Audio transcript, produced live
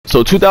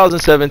So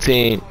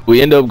 2017,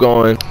 we end up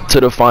going to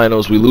the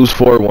finals. We lose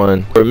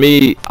 4-1. For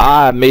me,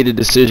 I made a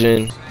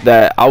decision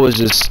that I was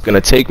just going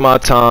to take my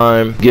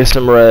time, get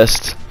some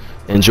rest,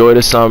 enjoy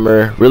the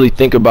summer, really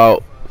think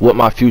about what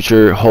my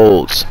future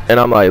holds. And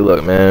I'm like,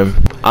 look, man,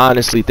 I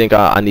honestly think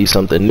I need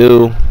something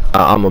new.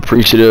 I'm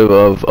appreciative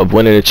of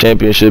winning a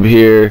championship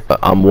here.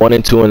 I'm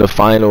 1-2 in the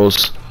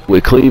finals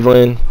with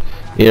Cleveland.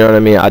 You know what I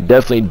mean? I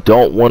definitely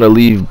don't want to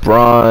leave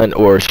Bron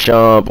or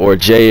Shump or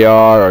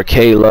JR or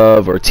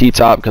K-Love or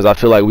T-Top, because I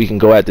feel like we can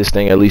go at this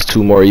thing at least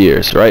 2 more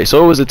years, right?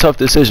 So it was a tough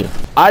decision.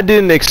 I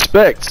didn't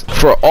expect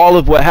for all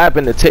of what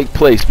happened to take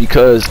place,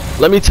 because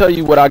let me tell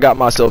you what I got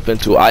myself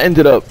into. I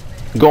ended up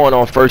going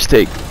on First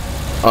Take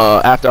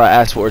after I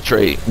asked for a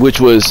trade,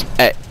 which was,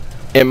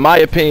 in my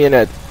opinion,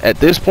 at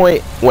this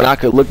point, when I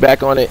could look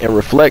back on it and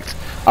reflect,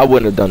 I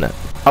wouldn't have done that.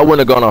 I wouldn't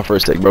have gone on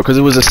First Take, bro, because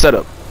it was a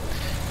setup.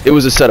 It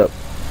was a setup.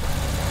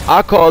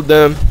 I called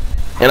them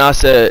and I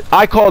said,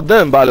 I called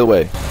them, by the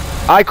way.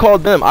 I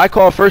called them. I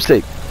called First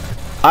Take.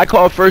 I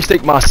called First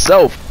Take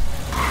myself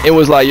and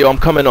was like, yo, I'm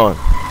coming on.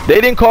 They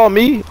didn't call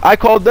me. I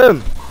called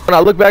them. When I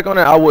look back on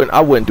it, I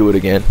wouldn't do it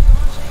again.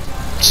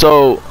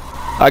 So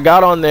I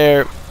got on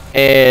there,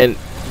 and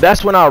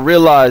that's when I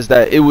realized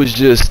that it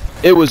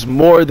was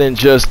more than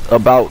just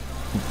about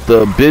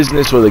the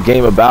business or the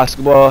game of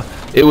basketball.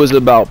 It was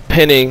about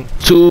pinning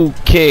 2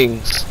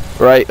 kings,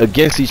 right,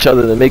 against each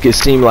other to make it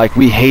seem like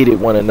we hated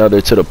one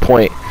another, to the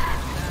point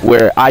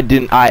where I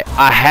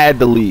had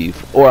to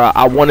leave, or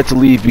I wanted to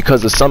leave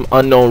because of some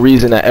unknown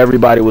reason that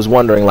everybody was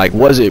wondering, like,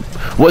 was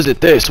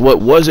it this? What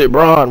was it,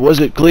 Bron? Was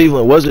it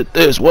Cleveland? Was it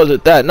this? Was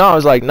it that? No, I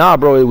was like, nah,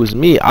 bro, it was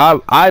me.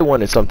 I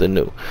wanted something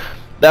new.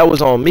 That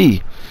was on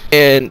me.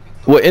 And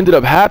what ended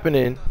up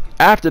happening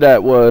after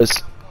that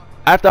was,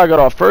 after I got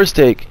off First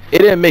Take, it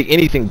didn't make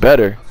anything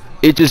better.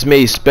 It just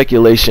made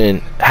speculation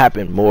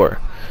happen more.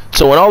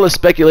 So when all the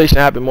speculation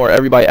happened more,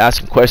 everybody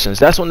asking questions,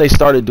 that's when they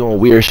started doing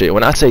weird shit.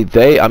 When I say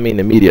they, I mean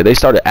the media. They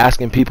started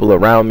asking people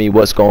around me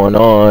what's going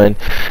on.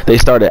 They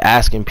started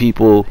asking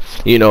people,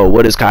 you know,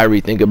 what does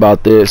Kyrie think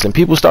about this? And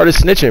people started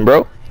snitching,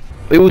 bro.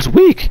 It was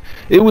weak.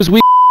 It was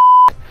weak.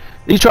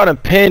 They tried to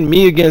pin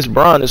me against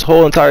Bron this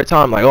whole entire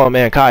time. Like, oh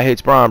man, Kai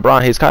hates Bron.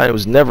 Bron hates Kai. It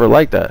was never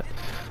like that.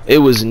 It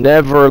was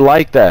never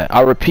like that.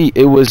 I repeat,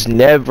 it was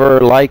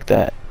never like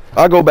that.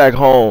 I go back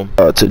home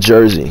to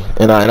Jersey,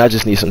 and I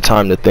just need some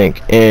time to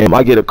think. And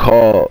I get a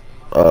call,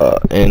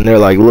 and they're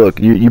like, look,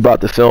 you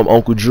about to film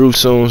Uncle Drew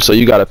soon, so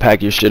you got to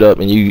pack your shit up,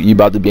 and you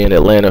about to be in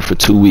Atlanta for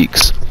 2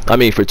 weeks. I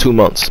mean, for 2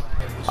 months.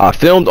 I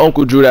filmed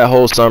Uncle Drew that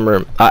whole summer.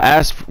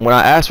 When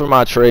I asked for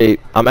my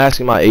trade, I'm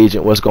asking my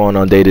agent what's going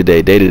on day to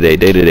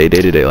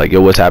day. Like,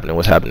 yo, what's happening?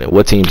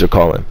 What teams are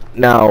calling?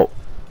 Now,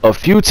 a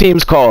few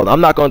teams called.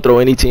 I'm not going to throw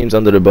any teams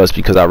under the bus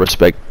because I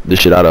respect the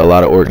shit out of a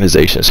lot of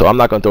organizations. So I'm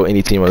not going to throw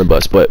any team under the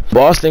bus. But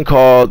Boston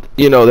called,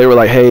 you know, they were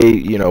like, hey,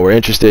 you know, we're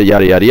interested,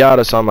 yada, yada,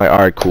 yada. So I'm like, all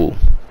right, cool.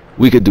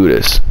 We could do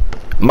this.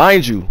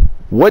 Mind you,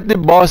 what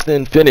did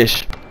Boston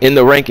finish in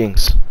the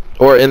rankings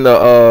or in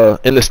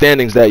the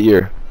standings that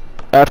year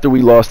after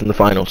we lost in the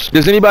finals?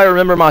 Does anybody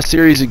remember my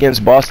series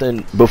against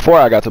Boston before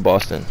I got to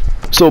Boston?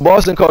 So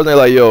Boston called and they're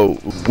like, yo,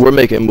 we're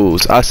making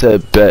moves. I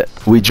said, bet.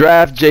 We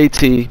draft Jay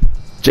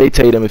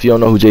Tatum, if you don't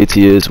know who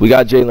JT is. We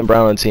got Jaylen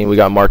Brown on the team. We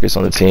got Marcus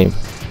on the team.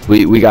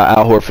 We got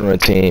Al Horford on the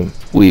team.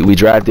 We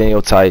draft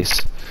Daniel Tice.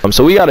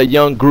 So we got a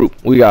young group.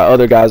 We got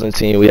other guys on the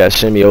team. We had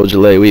Shimi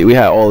Ojale. We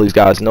had all these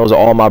guys, and those are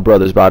all my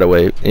brothers, by the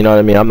way. You know what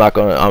I mean? I'm not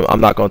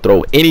gonna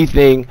throw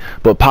anything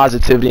but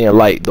positivity and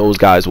light those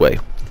guys' way.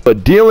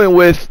 But dealing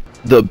with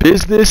the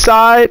business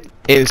side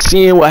and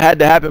seeing what had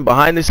to happen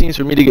behind the scenes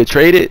for me to get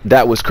traded,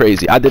 that was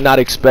crazy. I did not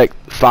expect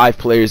 5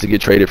 players to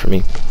get traded for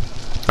me.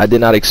 I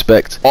did not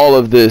expect all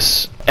of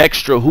this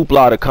extra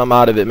hoopla to come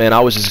out of it, man. I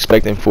was just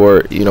expecting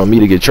for, you know, me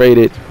to get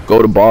traded,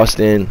 go to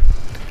Boston,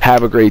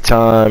 have a great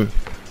time,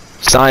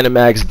 sign a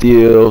max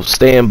deal,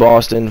 stay in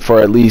Boston for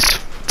at least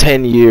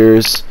 10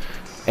 years,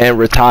 and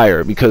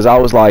retire. Because I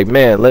was like,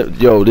 man,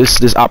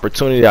 this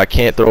opportunity, I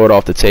can't throw it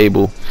off the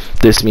table.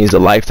 This means a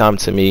lifetime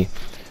to me.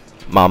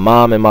 My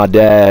mom and my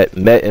dad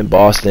met in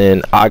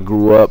Boston. I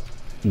grew up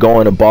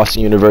going to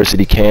Boston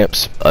University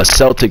camps, a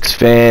Celtics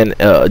fan,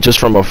 just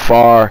from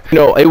afar. You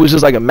know, it was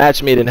just like a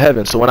match made in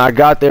heaven. So when I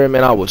got there,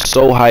 man, I was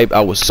so hyped.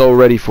 I was so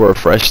ready for a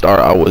fresh start.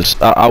 I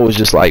was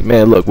just like,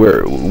 man, look,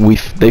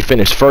 they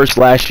finished first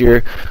last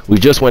year. We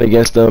just went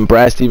against them.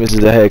 Brad Stevens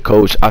is the head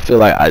coach. I feel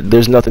like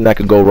there's nothing that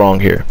could go wrong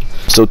here.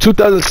 So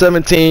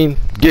 2017,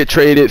 get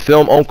traded,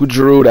 film Uncle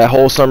Drew that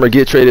whole summer,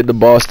 get traded to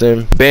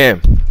Boston.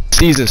 Bam,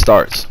 season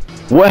starts.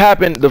 What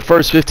happened the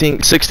first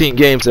 16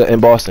 games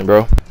in Boston,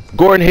 bro?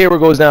 Gordon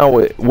Hayward goes down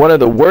with one of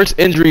the worst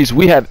injuries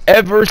we have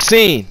ever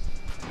seen.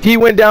 He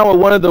went down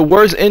with one of the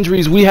worst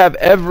injuries we have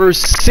ever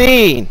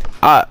seen.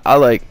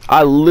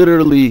 I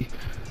literally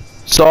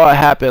saw it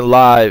happen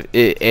live,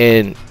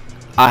 and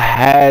I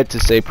had to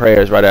say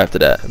prayers right after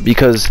that,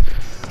 because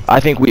I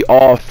think we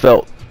all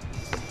felt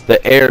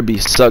the air be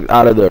sucked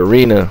out of the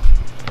arena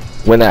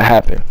when that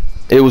happened.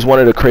 It was one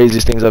of the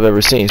craziest things I've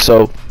ever seen.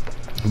 So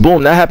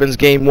boom, that happens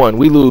game 1.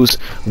 We lose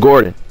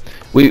Gordon.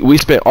 We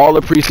spent all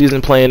the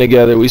preseason playing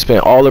together. We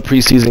spent all the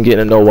preseason getting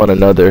to know one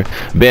another.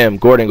 Bam,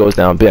 Gordon goes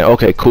down. Bam,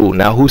 okay, cool.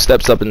 Now who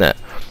steps up in that?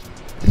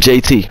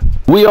 JT.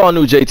 We all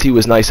knew JT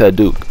was nice at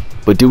Duke.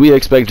 But do we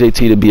expect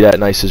JT to be that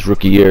nice his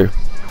rookie year?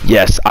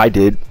 Yes, I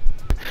did.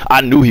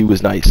 I knew he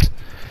was nice.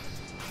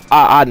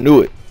 I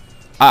knew it.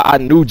 I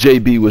knew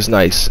JB was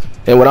nice.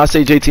 And when I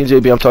say JT and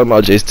JB, I'm talking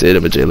about Jason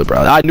Tatum and Jaylen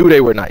Brown. I knew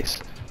they were nice.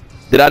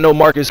 Did I know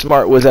Marcus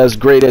Smart was as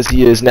great as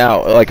he is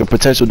now, like a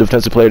potential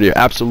defensive player there?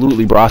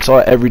 Absolutely, bro. I saw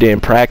it every day in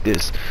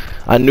practice.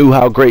 I knew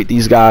how great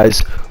these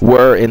guys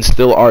were and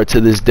still are to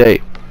this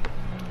day.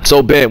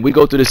 So, bam, we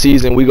go through the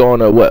season. We go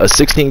on a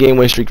 16-game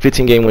win streak,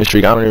 15-game win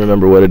streak. I don't even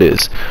remember what it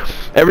is.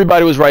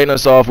 Everybody was writing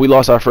us off. We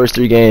lost our first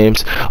 3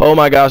 games. Oh,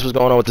 my gosh, what's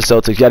going on with the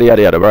Celtics? Yada,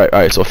 yada, yada. All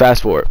right, so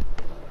fast forward.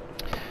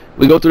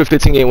 We go through the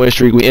 15-game win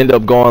streak. We end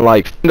up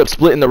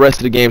splitting the rest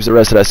of the games the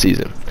rest of that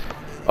season.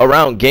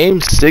 Around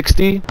game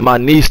 60, my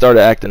knee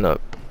started acting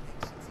up.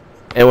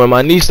 And when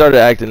my knee started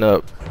acting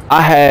up,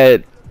 I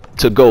had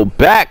to go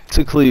back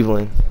to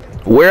Cleveland,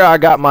 where I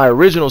got my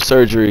original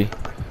surgery,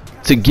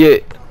 to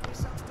get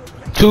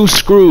 2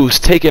 screws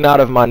taken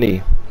out of my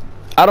knee.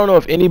 I don't know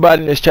if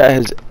anybody in this chat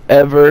has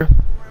ever,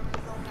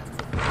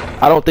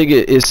 I don't think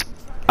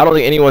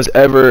anyone's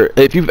ever,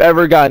 if you've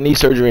ever got knee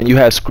surgery and you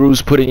have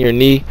screws put in your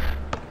knee,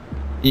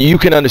 you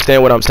can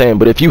understand what I'm saying.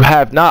 But if you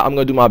have not, I'm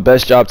going to do my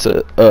best job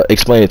to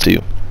explain it to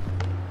you.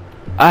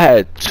 I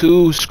had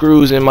 2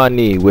 screws in my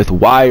knee with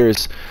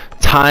wires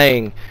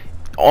tying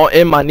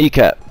in my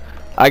kneecap.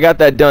 I got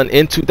that done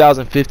in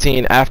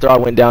 2015 after I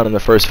went down in the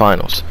first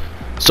finals.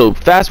 So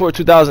fast forward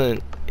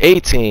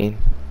 2018,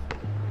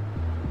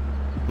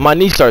 my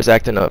knee starts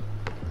acting up.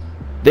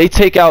 They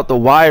take out the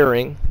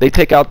wiring. They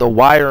take out the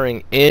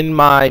wiring in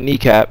my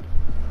kneecap,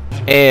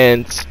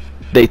 and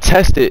they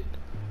test it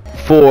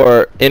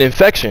for an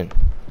infection.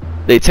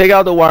 They take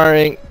out the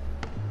wiring.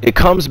 It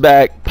comes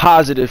back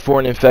positive for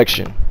an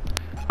infection.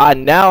 I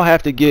now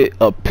have to get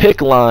a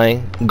PICC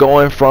line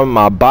going from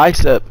my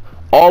bicep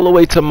all the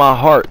way to my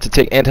heart to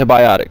take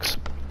antibiotics.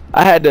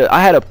 I had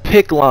a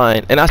PICC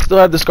line, and I still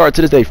have the scar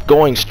to this day,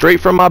 going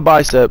straight from my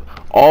bicep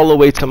all the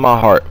way to my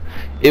heart.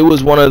 It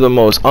was one of the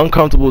most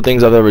uncomfortable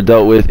things I've ever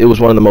dealt with. It was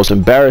one of the most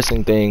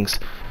embarrassing things,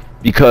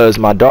 because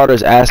my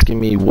daughter's asking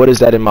me, what is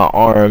that in my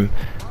arm?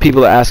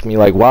 People are asking me,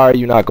 like, why are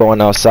you not going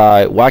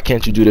outside? Why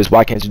can't you do this?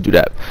 Why can't you do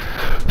that?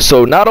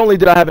 So not only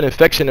did I have an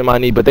infection in my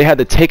knee, but they had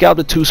to take out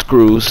the 2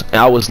 screws, and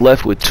I was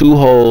left with 2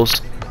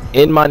 holes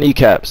in my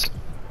kneecaps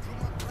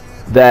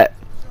that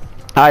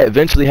I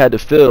eventually had to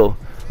fill.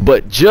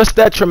 But just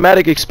that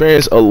traumatic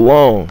experience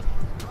alone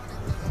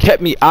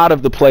kept me out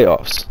of the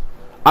playoffs.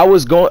 I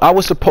was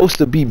supposed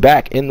to be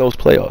back in those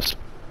playoffs.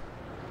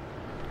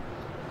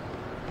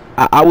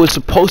 I was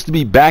supposed to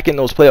be back in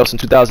those playoffs in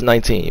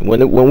 2019.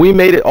 When we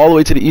made it all the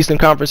way to the Eastern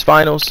Conference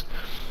Finals,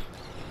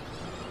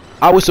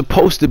 I was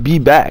supposed to be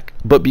back.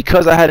 But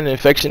because I had an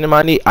infection in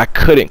my knee, I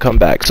couldn't come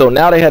back. So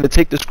now they had to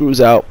take the screws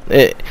out.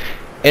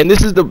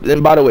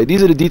 And by the way,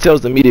 these are the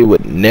details the media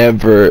would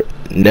never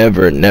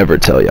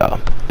tell y'all,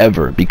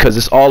 ever, because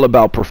it's all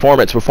about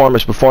performance.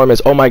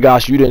 Oh my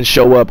gosh, you didn't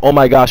show up. Oh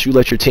my gosh, you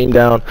let your team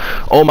down.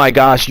 Oh my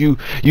gosh, you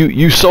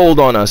sold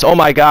on us. Oh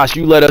my gosh,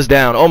 you let us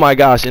down. Oh my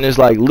gosh. And it's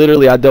like,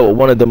 literally, I dealt with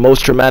one of the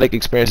most traumatic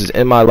experiences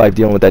in my life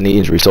dealing with that knee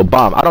injury. So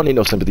bomb, I don't need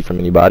no sympathy from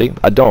anybody.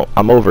 I don't.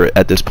 I'm over it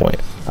at this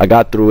point. I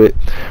got through it.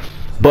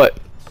 But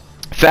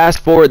fast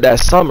forward that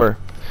summer,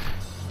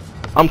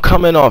 I'm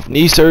coming off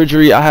knee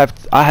surgery. I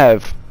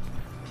have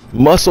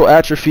muscle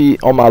atrophy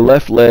on my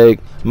left leg.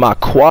 My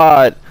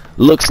quad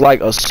looks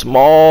like a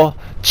small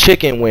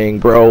chicken wing,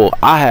 bro.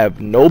 I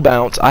have no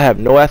bounce. I have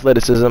no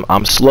athleticism.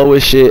 I'm slow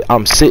as shit.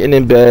 I'm sitting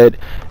in bed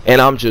and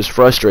I'm just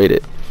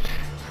frustrated.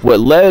 What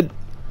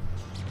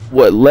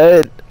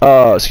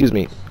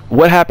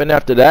happened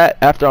after that,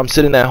 after I'm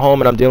sitting at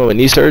home and I'm dealing with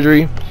knee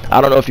surgery,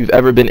 I don't know if you've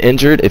ever been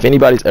injured, if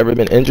anybody's ever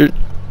been injured,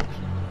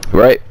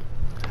 right?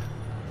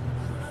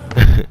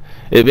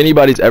 If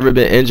anybody's ever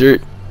been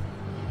injured,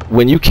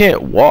 when you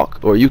can't walk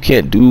or you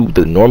can't do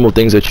the normal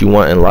things that you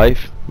want in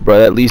life, bro,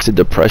 that leads to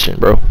depression,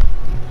 bro.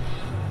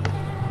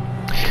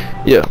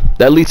 Yeah,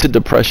 that leads to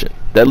depression.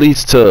 That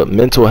leads to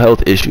mental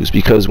health issues,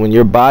 because when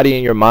your body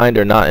and your mind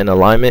are not in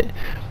alignment,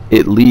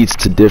 it leads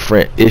to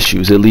different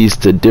issues. It leads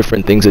to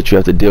different things that you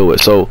have to deal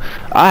with. So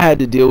I had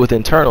to deal with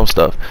internal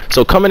stuff.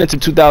 So coming into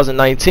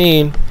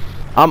 2019,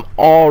 I'm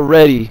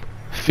already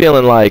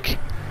feeling like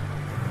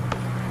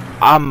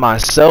I'm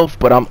myself,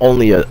 but I'm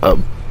only a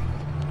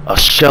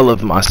shell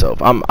of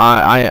myself.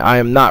 I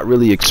am not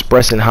really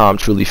expressing how I'm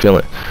truly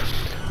feeling.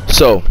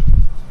 So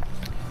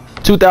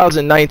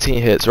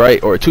 2019 hits,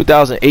 right? Or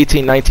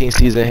 2018-19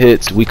 season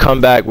hits. We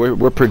come back.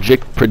 We're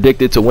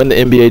predicted to win the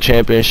NBA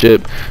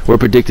championship. We're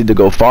predicted to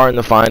go far in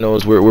the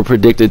finals. We're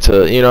predicted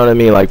to, you know what I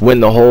mean, like win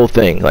the whole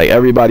thing. Like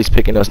everybody's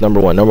picking us number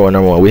one.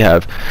 We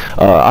have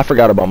I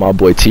forgot about my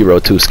boy T-Row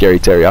too, Scary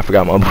Terry. I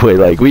forgot my boy.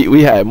 Like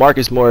we had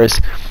Markieff Morris.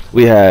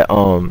 We had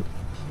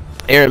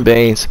Aaron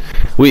Baines.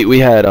 We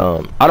had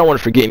I don't want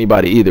to forget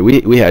anybody either.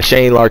 We had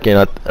Shane Larkin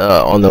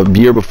on the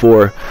year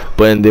before,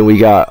 but then we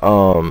got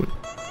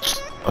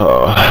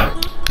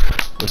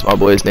what's my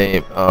boy's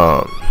name?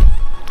 I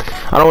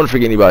don't want to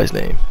forget anybody's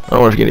name.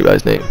 What's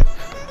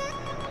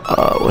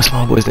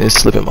my boy's name? It's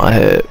slipping my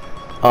head.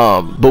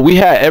 But we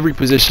had every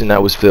position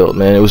that was filled,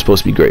 man. It was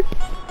supposed to be great.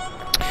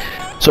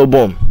 So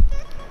boom,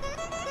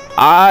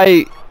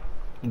 I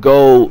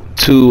go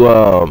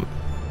to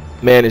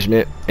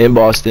management in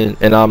Boston,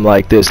 and I'm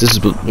like, this is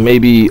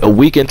maybe a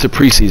week into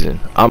preseason.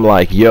 I'm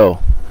like, yo,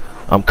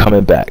 I'm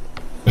coming back.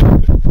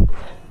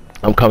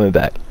 I'm coming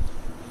back.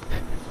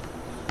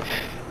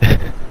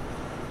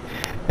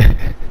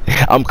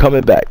 I'm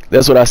coming back.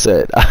 That's what I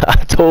said.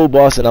 I told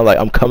Boston, I'm like,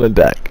 I'm coming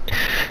back.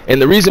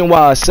 And the reason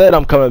why I said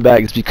I'm coming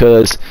back is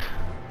because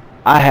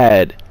I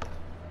had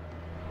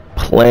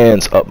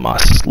plans up my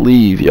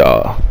sleeve,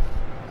 y'all.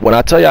 When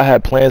I tell you I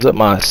had plans up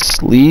my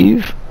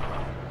sleeve,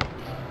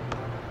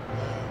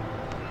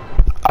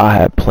 I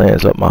had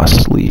plans up my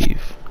sleeve.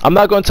 I'm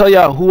not going to tell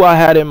y'all who I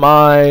had in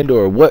mind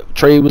or what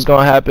trade was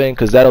going to happen,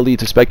 because that'll lead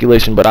to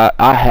speculation, but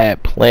I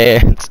had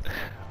plans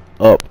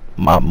up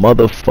my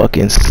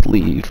motherfucking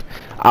sleeve.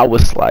 I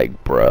was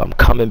like, bruh, I'm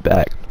coming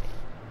back.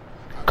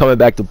 Coming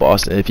back to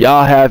Boston. If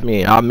y'all have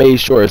me, I made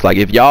sure it's like,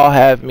 if y'all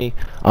have me,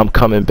 I'm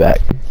coming back.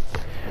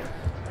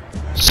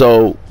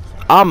 So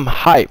I'm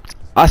hyped.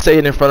 I say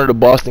it in front of the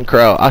Boston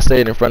crowd. I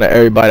say it in front of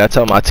everybody. I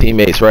tell my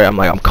teammates, right? I'm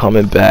like, I'm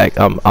coming back.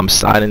 I'm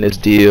signing this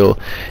deal.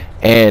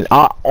 And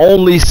I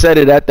only said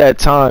it at that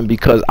time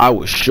because I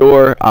was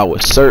sure, I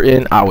was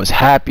certain, I was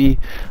happy.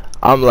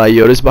 I'm like,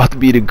 yo, this is about to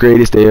be the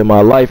greatest day of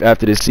my life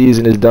after the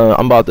season is done.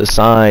 I'm about to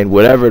sign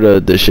whatever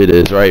the shit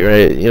is, right?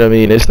 You know what I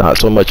mean? It's not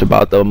so much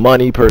about the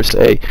money per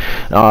se.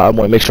 I want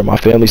to make sure my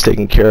family's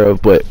taken care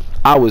of. But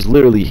I was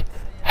literally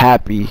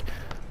happy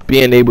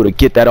being able to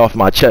get that off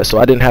my chest, so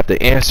I didn't have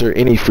to answer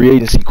any free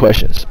agency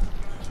questions,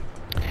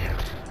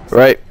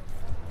 right?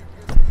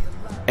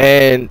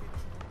 And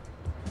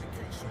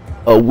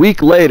a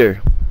week later,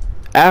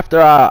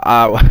 after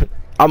I'm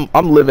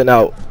living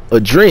out a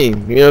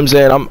dream, you know what I'm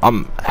saying?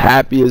 I'm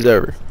happy as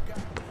ever.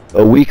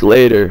 A week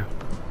later,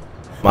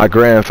 my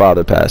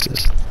grandfather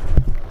passes.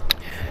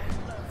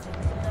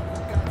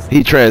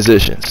 He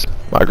transitions.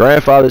 My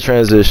grandfather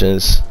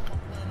transitions,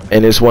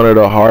 and it's one of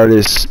the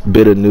hardest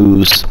bit of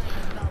news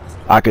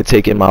I could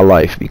take in my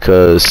life,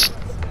 because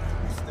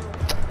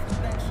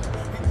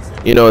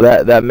you know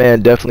that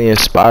man definitely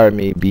inspired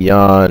me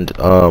beyond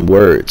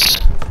words.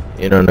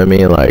 You know what I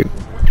mean? Like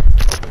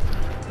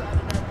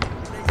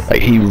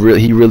he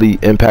really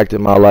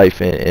impacted my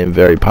life in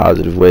very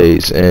positive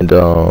ways. And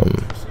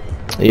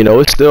you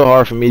know, it's still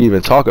hard for me to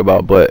even talk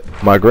about, but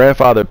my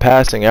grandfather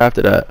passing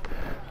after that,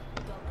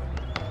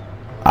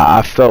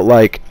 I felt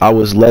like I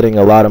was letting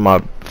a lot of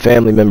my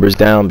family members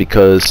down,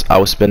 because I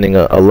was spending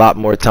a lot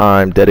more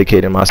time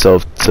dedicating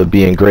myself to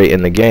being great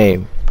in the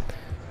game,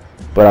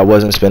 but I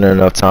wasn't spending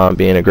enough time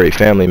being a great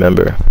family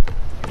member.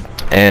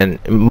 And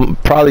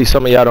probably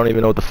some of y'all don't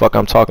even know what the fuck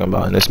I'm talking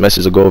about, and this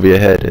message will go over your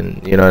head,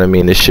 and you know what I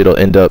mean, this shit will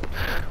end up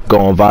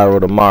going viral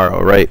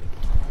tomorrow, right?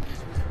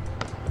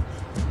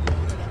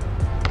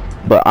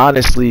 But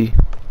honestly,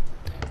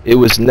 it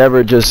was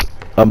never just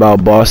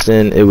about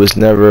Boston. It was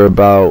never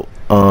about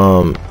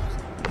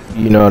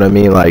you know what I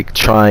mean, like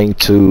trying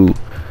to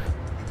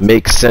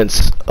make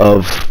sense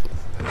of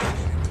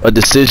a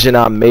decision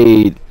I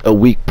made a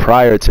week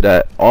prior to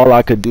that. All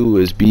I could do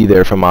is be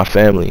there for my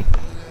family.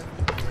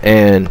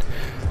 And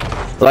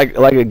like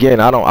again,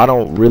 I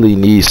don't really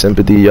need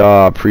sympathy,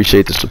 y'all. I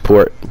appreciate the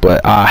support,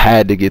 but I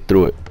had to get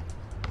through it.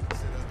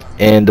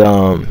 And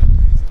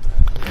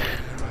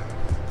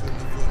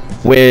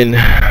when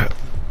I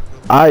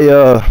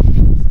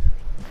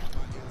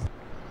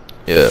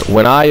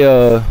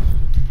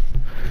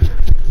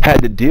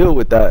had to deal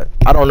with that,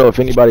 I don't know if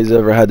anybody's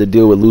ever had to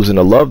deal with losing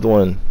a loved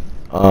one,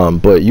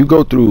 but you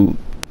go through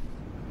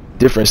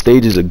different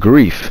stages of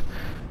grief.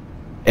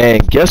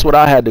 And guess what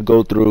I had to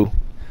go through?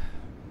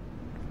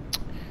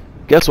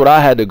 Guess what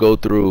I had to go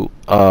through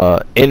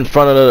in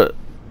front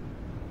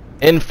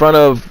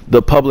of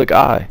the public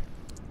eye?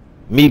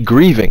 Me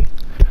grieving.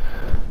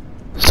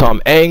 So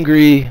I'm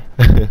angry,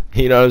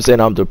 you know what I'm saying?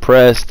 I'm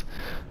depressed.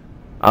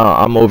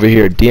 I'm over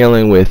here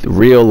dealing with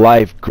real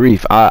life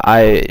grief.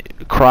 I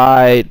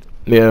cried,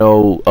 you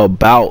know,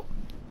 about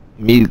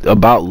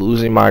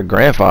losing my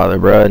grandfather,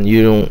 bro. And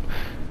you don't,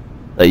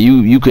 like,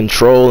 you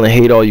control and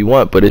hate all you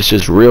want, but it's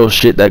just real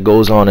shit that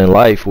goes on in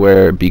life,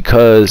 where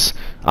because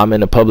I'm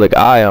in the public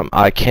eye,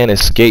 I can't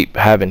escape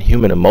having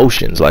human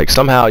emotions. Like,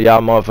 somehow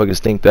y'all motherfuckers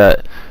think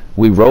that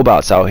we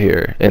robots out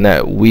here, and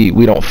that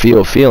we don't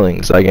feel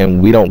feelings, like,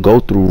 and we don't go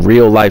through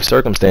real life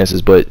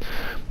circumstances, but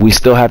we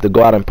still have to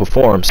go out and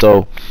perform.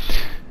 So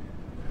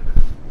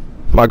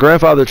my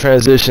grandfather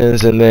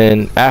transitions, and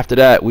then after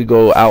that we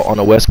go out on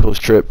a West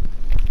Coast trip,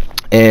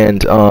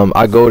 and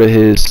I go to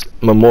his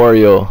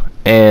memorial,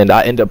 and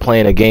I end up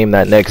playing a game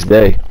that next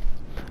day.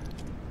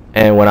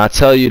 And when I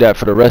tell you that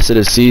for the rest of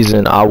the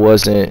season I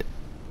wasn't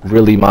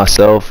really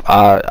myself,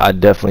 I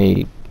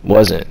definitely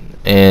wasn't.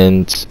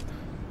 And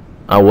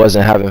I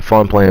wasn't having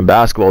fun playing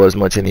basketball as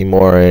much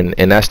anymore,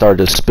 and that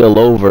started to spill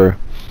over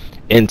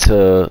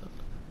into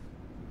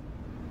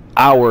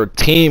our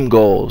team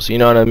goals, you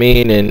know what I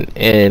mean?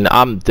 And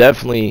I'm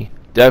definitely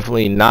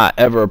not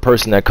ever a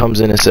person that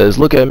comes in and says,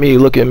 look at me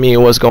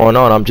and what's going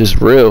on. I'm just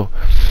real.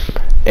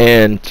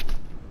 And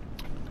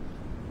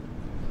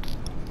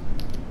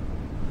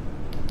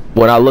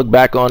when I look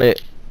back on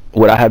it,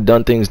 would I have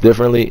done things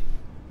differently?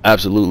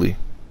 Absolutely.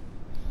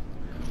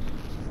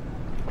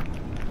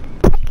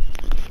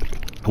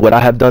 Would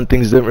I have done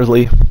things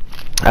differently?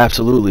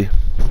 Absolutely.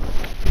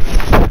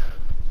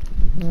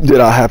 Did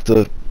I have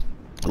to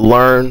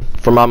learn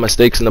from my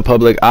mistakes in the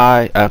public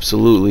eye?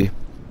 Absolutely.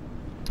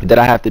 Did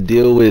I have to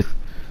deal with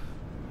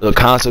the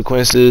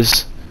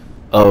consequences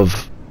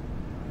of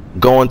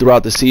going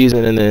throughout the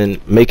season and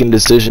then making a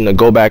decision to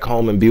go back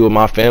home and be with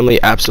my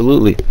family?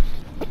 Absolutely.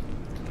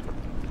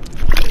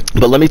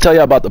 But let me tell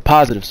you about the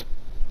positives.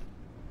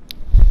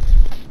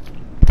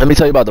 Let me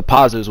tell you about the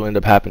positives what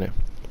ended up happening.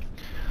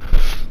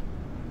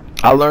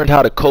 I learned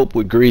how to cope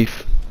with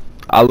grief.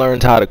 I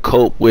learned how to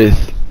cope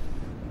with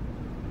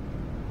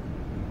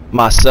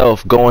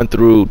myself going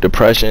through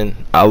depression.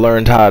 I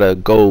learned how to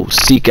go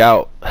seek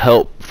out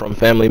help from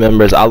family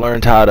members. I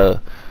learned how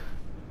to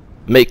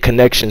make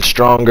connections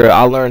stronger.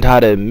 I learned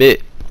how to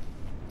admit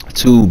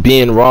to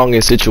being wrong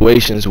in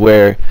situations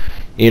where,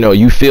 you know,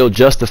 you feel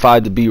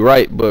justified to be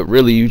right, but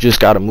really you just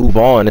got to move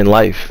on in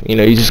life. You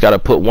know, you just got to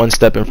put one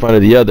step in front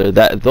of the other.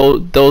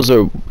 Those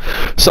are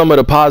some of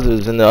the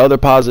positives, and the other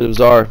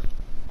positives are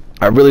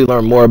I really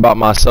learned more about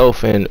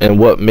myself and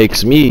what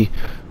makes me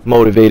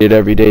motivated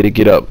every day to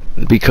get up.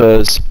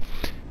 Because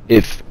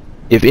if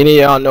any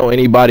of y'all know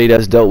anybody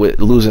that's dealt with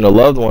losing a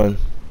loved one,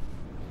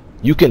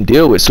 you can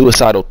deal with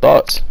suicidal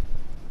thoughts.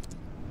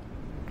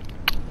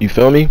 You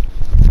feel me?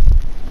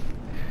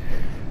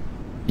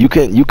 You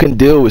can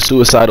deal with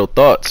suicidal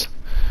thoughts,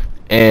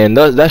 and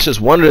that's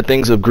just one of the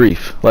things of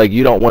grief. Like,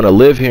 you don't want to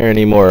live here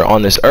anymore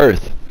on this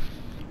earth,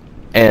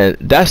 and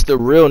that's the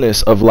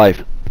realness of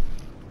life.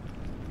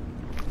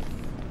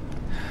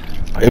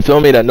 You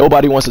feel me? That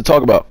nobody wants to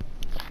talk about.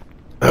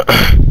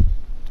 And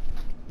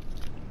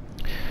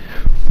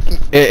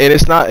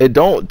it's not, it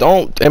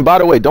don't, and by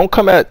the way, don't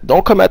come at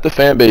the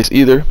fan base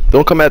either.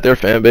 Don't come at their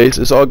fan base.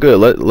 It's all good.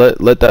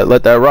 Let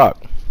that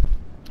rock.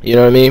 You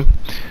know what I mean?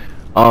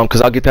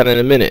 Because I'll get that in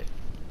a minute.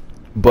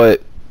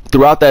 But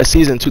throughout that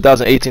season,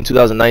 2018,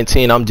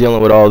 2019, I'm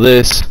dealing with all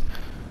this.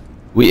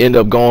 We end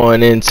up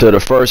going into the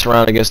first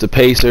round against the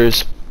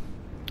Pacers,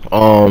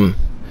 and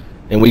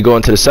we go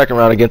into the second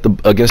round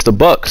against the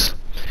Bucks.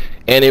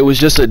 And it was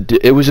just a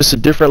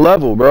different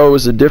level, bro. It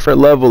was a different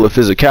level of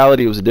physicality.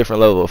 It was a different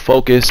level of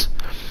focus.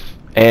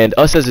 And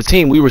us as a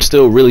team, we were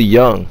still really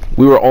young.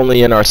 We were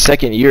only in our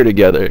second year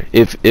together.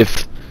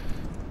 If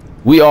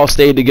we all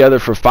stayed together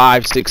for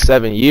 5, 6,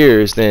 7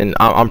 years, then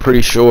I'm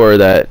pretty sure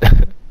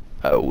that,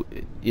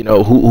 you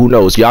know, who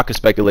knows? Y'all can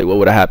speculate what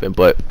would have happened,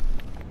 but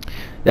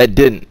that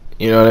didn't.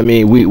 You know what I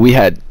mean? We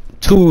had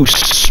 2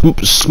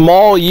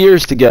 small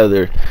years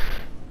together.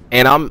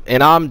 And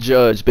I'm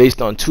judged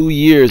based on 2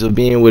 years of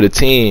being with a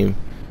team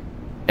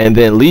and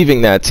then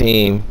leaving that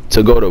team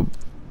to go to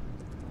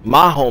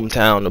my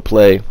hometown to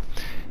play,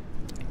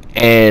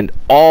 and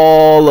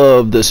all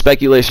of the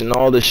speculation,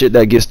 all the shit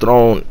that gets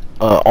thrown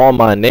on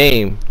my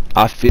name.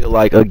 I feel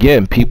like,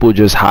 again, people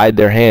just hide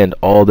their hand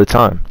all the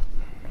time.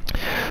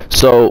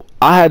 So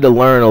I had to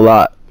learn a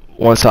lot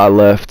once I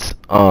left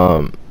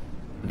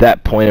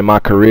that point in my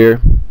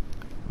career.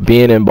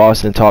 Being in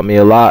Boston taught me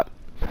a lot.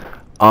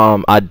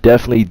 I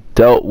definitely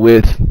dealt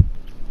with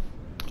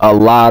a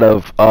lot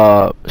of,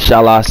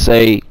 shall I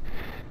say,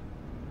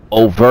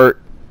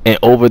 overt and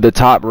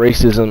over-the-top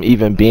racism,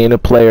 even being a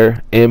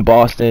player in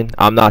Boston.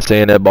 I'm not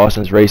saying that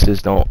Boston's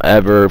racist. Don't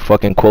ever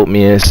fucking quote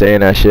me in saying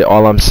that shit.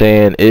 All I'm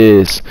saying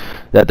is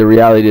that the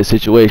reality of the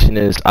situation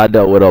is I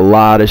dealt with a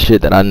lot of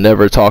shit that I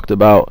never talked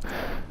about,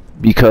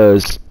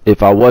 because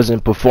if I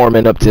wasn't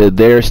performing up to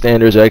their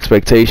standards or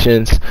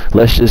expectations,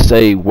 let's just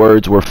say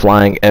words were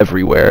flying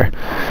everywhere.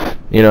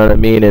 You know what I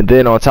mean? And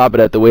then on top of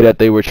that, the way that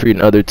they were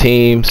treating other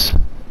teams,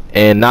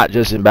 and not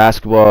just in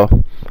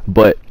basketball,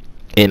 but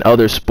in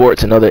other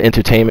sports and other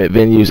entertainment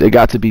venues, it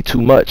got to be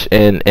too much,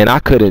 and I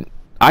couldn't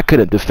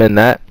defend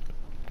that.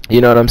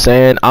 You know what I'm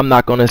saying? I'm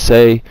not gonna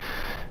say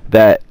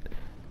that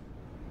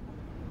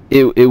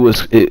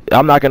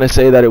I'm not gonna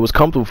say that it was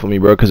comfortable for me,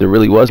 bro, because it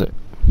really wasn't.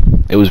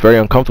 It was very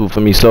uncomfortable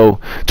for me. So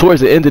towards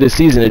the end of the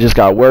season, it just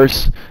got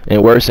worse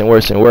and worse and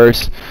worse and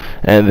worse.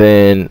 And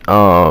then,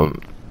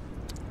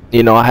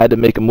 you know, I had to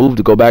make a move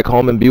to go back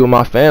home and be with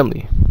my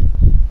family.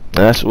 And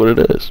that's what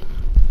it is.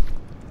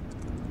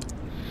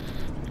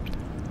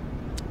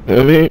 You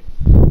know what I mean?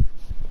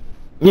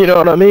 You know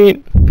what I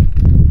mean?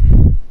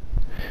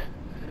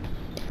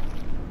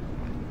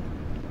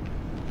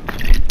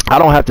 I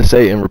don't have to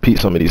say and repeat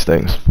some of these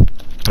things.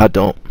 I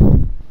don't.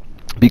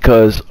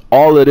 Because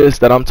all of this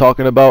that I'm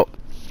talking about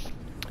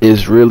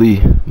is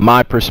really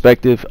my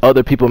perspective.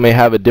 Other people may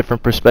have a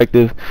different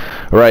perspective,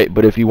 right?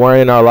 But if you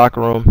weren't in our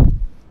locker room,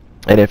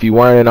 and if you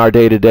weren't in our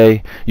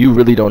day-to-day, you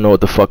really don't know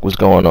what the fuck was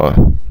going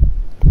on.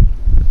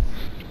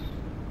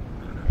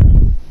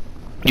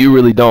 You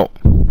really don't.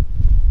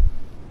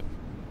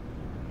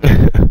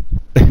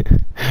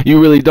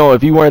 You really don't.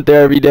 If you weren't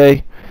there every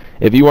day,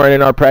 if you weren't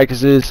in our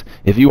practices,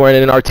 if you weren't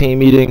in our team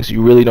meetings,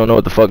 you really don't know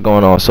what the fuck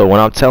going on. So when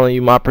I'm telling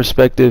you my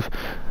perspective,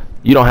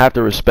 you don't have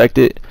to respect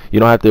it. You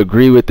don't have to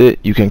agree with it.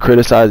 You can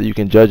criticize it. You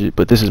can judge it.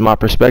 But this is my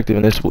perspective,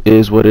 and this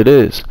is what it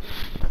is.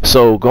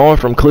 So going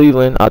from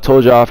Cleveland, I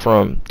told y'all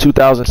from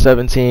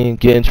 2017,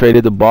 getting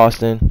traded to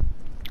Boston,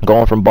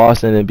 going from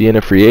Boston and being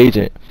a free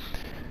agent.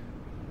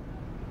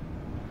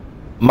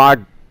 My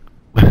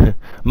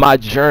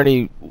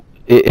journey,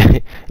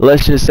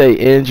 let's just say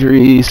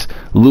injuries,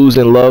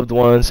 losing loved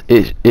ones,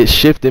 it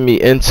shifted me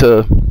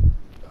into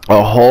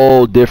a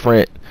whole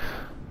different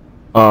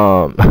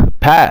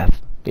path.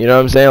 You know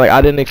what I'm saying? Like,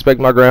 I didn't expect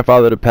my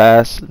grandfather to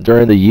pass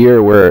during the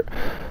year where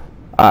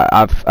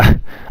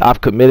I've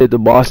committed to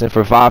Boston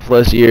for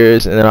 5+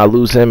 years, and then I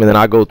lose him, and then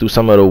I go through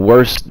some of the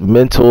worst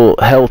mental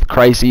health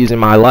crises in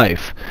my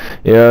life.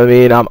 You know what I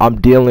mean?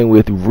 I'm dealing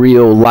with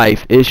real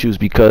life issues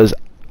because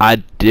I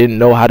didn't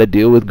know how to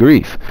deal with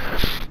grief.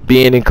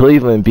 Being in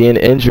Cleveland, being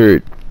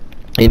injured,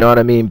 you know what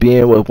I mean,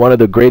 being with one of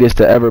the greatest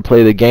to ever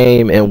play the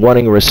game, and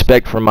wanting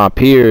respect from my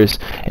peers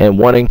and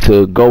wanting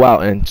to go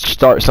out and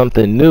start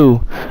something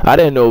new. I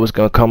didn't know it was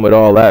going to come with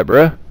all that,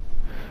 bruh.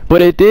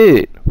 But it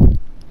did.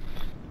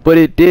 But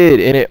it did,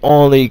 and it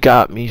only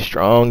got me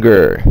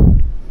stronger.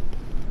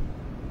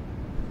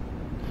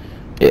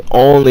 It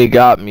only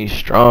got me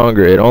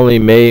stronger. It only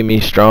made me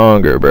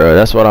stronger, bro.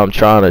 That's what I'm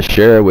trying to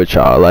share with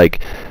y'all. Like,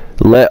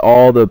 let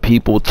all the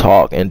people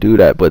talk and do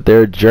that, but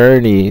their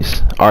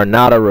journeys are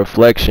not a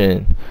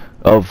reflection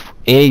of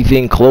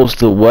anything close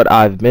to what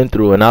I've been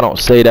through. And I don't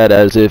say that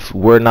as if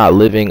we're not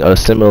living a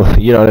similar,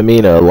 you know what I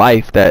mean, a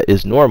life that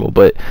is normal,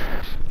 but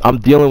I'm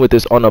dealing with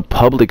this on a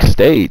public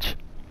stage.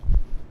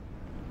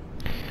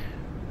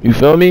 You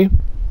feel me?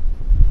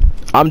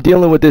 I'm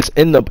dealing with this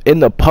in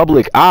the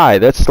public eye.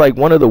 That's like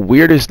one of the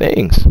weirdest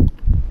things.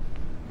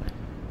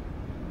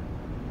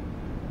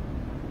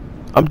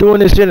 I'm doing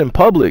this shit in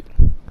public.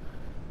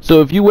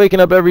 So if you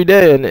waking up every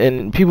day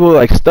and people are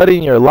like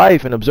studying your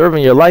life and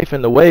observing your life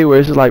in the way where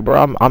it's just like,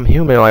 bro, I'm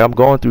human, like I'm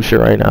going through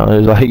shit right now.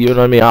 It's like, you know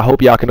what I mean? I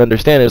hope y'all can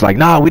understand. It's like,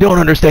 nah, we don't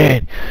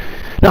understand.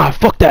 Nah,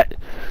 fuck that.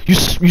 You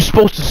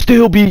supposed to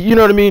still be, you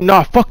know what I mean?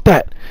 Nah, fuck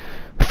that.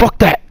 Fuck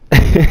that.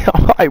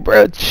 I'm like,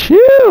 bro,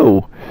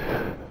 chill.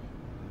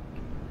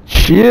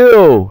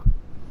 Chill.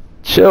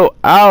 Chill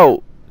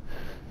out.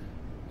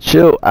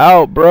 Chill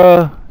out,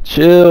 bruh.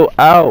 Chill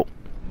out.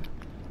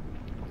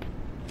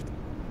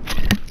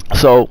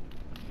 So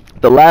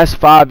the last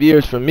 5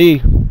 years for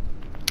me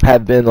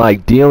have been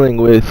like dealing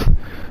with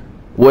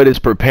what is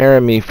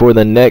preparing me for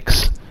the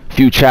next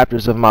few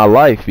chapters of my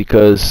life,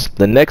 because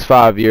the next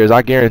 5 years,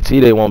 I guarantee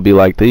they won't be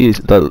like the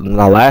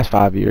last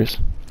 5 years.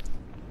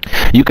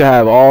 You can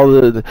have all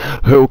the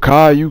oh,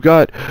 Kai, you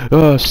got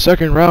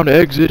second round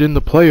exit in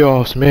the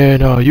playoffs,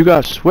 man. You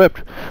got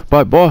swept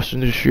by Boston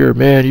this year,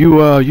 man.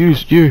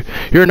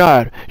 You're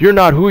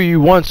not who you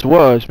once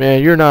was,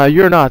 man.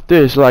 You're not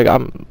this. Like,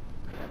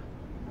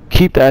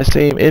 keep that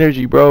same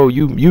energy, bro.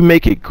 You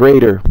make it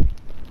greater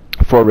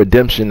for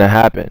redemption to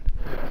happen.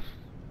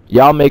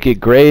 Y'all make it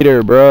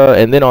greater, bro.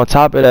 And then on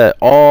top of that,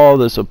 all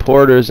the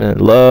supporters and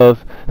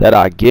love that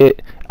I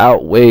get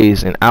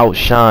outweighs and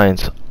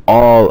outshines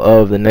all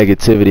of the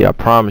negativity, I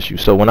promise you.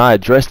 So when I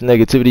address the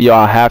negativity,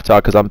 y'all have to,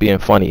 because I'm being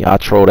funny. I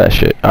troll that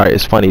shit. Alright,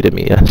 it's funny to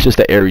me. It's just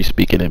the Aries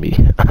speaking to me.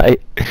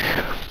 Alright?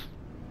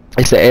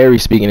 It's the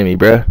Aries speaking to me,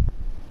 bruh.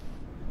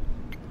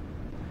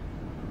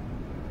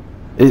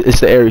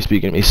 It's the Aries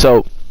speaking to me.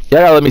 So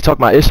y'all gotta let me talk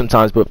my ish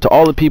sometimes, but to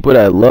all the people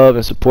that love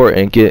and support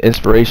and get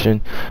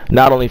inspiration,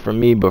 not only from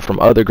me but from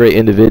other great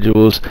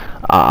individuals,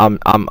 I'm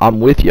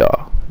with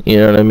y'all. You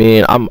know what I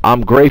mean?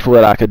 I'm grateful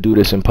that I could do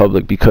this in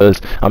public,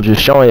 because I'm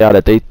just showing y'all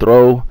that they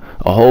throw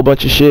a whole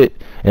bunch of shit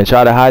and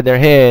try to hide their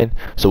hand.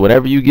 So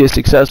whenever you get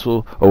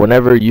successful, or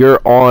whenever you're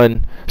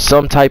on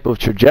some type of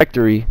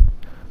trajectory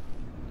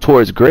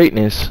towards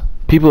greatness,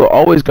 people are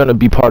always going to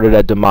be part of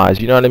that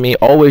demise. You know what I mean?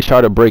 Always try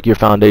to break your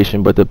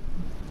foundation, but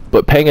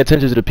paying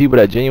attention to the people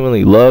that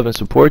genuinely love and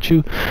support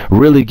you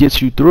really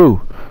gets you through.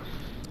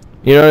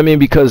 You know what I mean?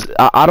 Because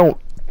I don't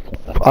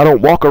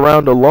walk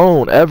around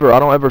alone ever. I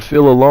don't ever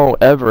feel alone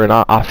ever, and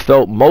I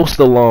felt most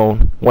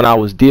alone when I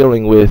was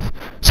dealing with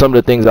some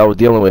of the things I was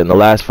dealing with in the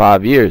last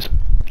 5 years.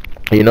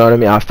 You know what I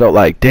mean? I felt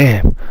like,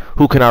 damn,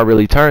 who can I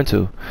really turn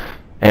to?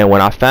 And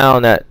when I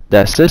found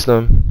that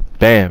system,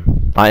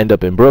 bam, I end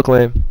up in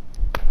Brooklyn.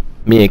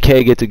 Me and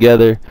Kay get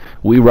together,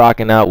 we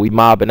rocking out, we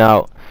mobbing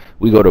out.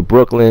 We go to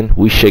Brooklyn,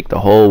 we shake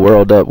the whole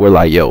world up. We're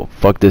like, yo,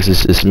 fuck this,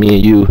 it's me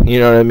and you. You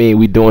know what I mean?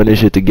 We doing this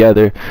shit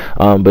together.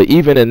 But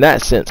even in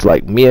that sense,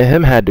 like, me and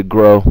him had to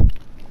grow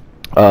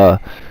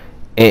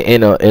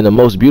in a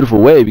most beautiful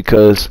way,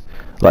 because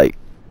like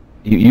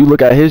you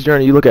look at his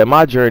journey, you look at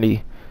my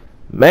journey,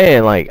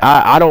 man, like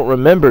I don't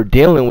remember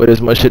dealing with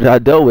as much shit I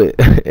dealt with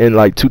in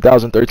like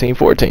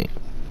 2013-14.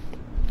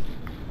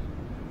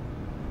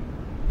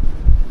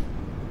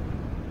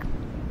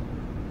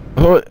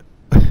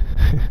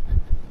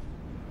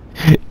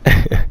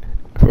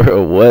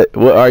 Bro, what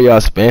are y'all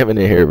spamming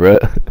in here, bro?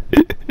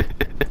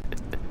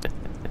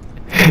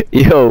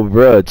 Yo,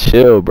 bro,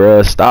 chill,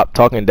 bro. Stop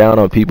talking down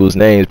on people's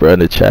names, bro, in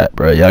the chat,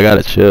 bro. Y'all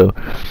gotta chill.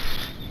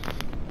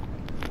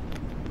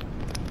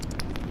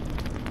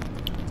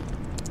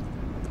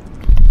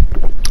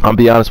 I'll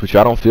be honest with you,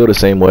 I don't feel the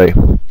same way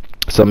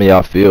some of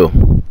y'all feel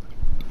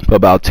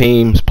about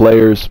teams,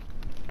 players.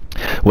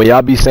 When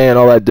y'all be saying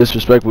all that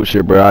disrespectful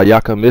shit, bro,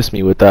 y'all can miss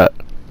me with that.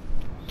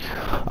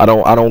 I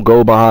don't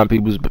go behind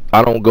people's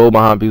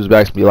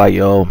backs and be like,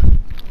 yo,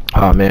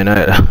 oh man,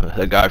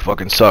 that guy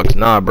fucking sucks.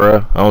 Nah,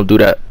 bro, I don't do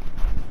that.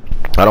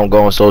 I don't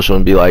go on social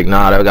and be like,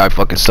 nah, that guy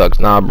fucking sucks.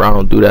 Nah, bro, I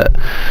don't do that.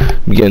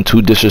 I'm getting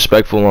too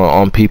disrespectful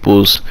on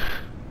people's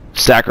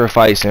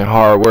sacrifice and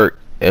hard work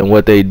and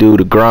what they do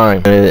to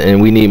grind,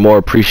 and we need more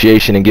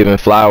appreciation and giving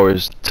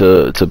flowers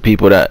to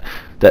people that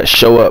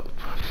show up,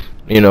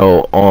 you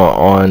know,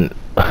 on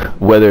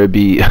whether it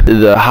be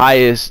the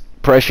highest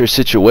pressure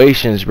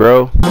situations,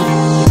 bro.